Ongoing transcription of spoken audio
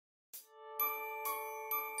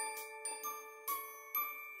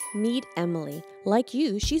Meet Emily. Like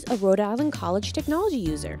you, she's a Rhode Island College technology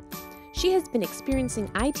user. She has been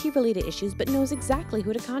experiencing IT-related issues but knows exactly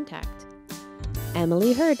who to contact.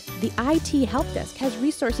 Emily heard the IT Help Desk has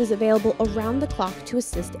resources available around the clock to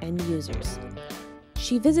assist end users.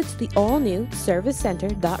 She visits the all-new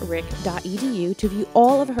servicecenter.ric.edu to view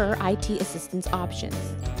all of her IT assistance options.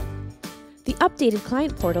 The updated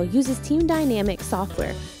client portal uses Team Dynamix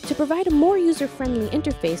software to provide a more user-friendly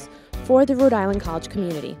interface for the Rhode Island College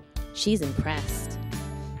community. She's impressed.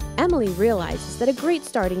 Emily realizes that a great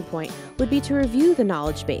starting point would be to review the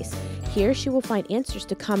knowledge base. Here she will find answers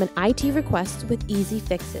to common IT requests with easy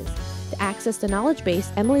fixes. To access the knowledge base,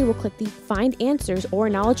 Emily will click the Find Answers or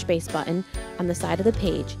Knowledge Base button on the side of the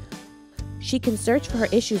page. She can search for her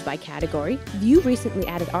issues by category, view recently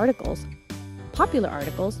added articles, popular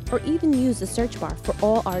articles, or even use the search bar for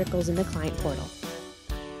all articles in the client portal.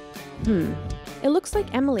 It looks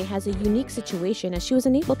like Emily has a unique situation as she was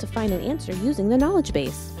unable to find an answer using the knowledge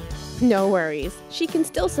base. No worries, she can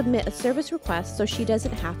still submit a service request so she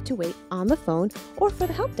doesn't have to wait on the phone or for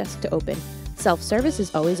the help desk to open. Self-service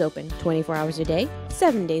is always open, 24 hours a day,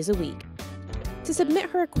 7 days a week. To submit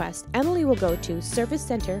her request, Emily will go to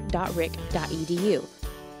servicecenter.ric.edu.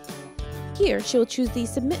 Here, she will choose the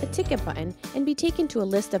Submit a Ticket button and be taken to a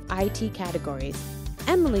list of IT categories.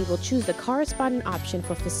 Emily will choose the corresponding option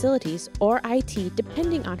for facilities or IT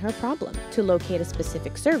depending on her problem. To locate a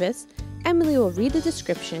specific service, Emily will read the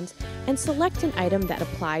descriptions and select an item that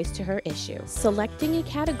applies to her issue. Selecting a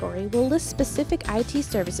category will list specific IT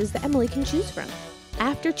services that Emily can choose from.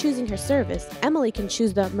 After choosing her service, Emily can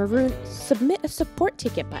choose the maroon Submit a Support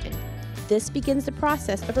Ticket button. This begins the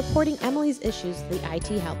process of reporting Emily's issues to the IT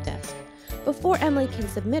Help Desk. Before Emily can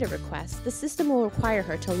submit a request, the system will require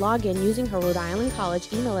her to log in using her Rhode Island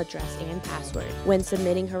College email address and password. When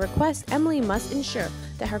submitting her request, Emily must ensure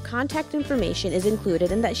that her contact information is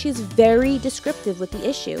included and that she is very descriptive with the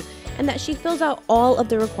issue and that she fills out all of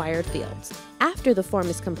the required fields. After the form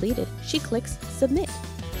is completed, she clicks Submit.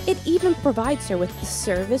 It even provides her with the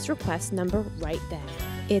service request number right there.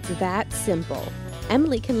 It's that simple.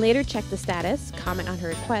 Emily can later check the status, comment on her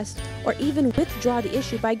request, or even withdraw the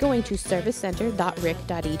issue by going to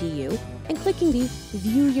servicecenter.ric.edu and clicking the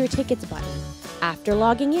View Your Tickets button. After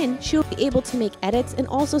logging in, she will be able to make edits and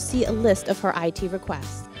also see a list of her IT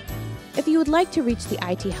requests. If you would like to reach the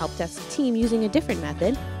IT Help Desk team using a different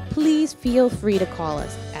method, please feel free to call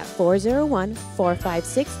us at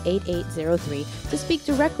 401-456-8803 to speak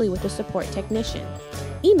directly with a support technician.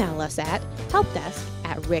 Email us at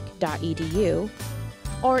helpdesk@ric.edu,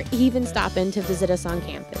 or even stop in to visit us on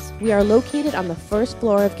campus. We are located on the first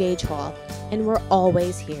floor of Gage Hall, and we're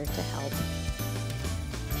always here to help.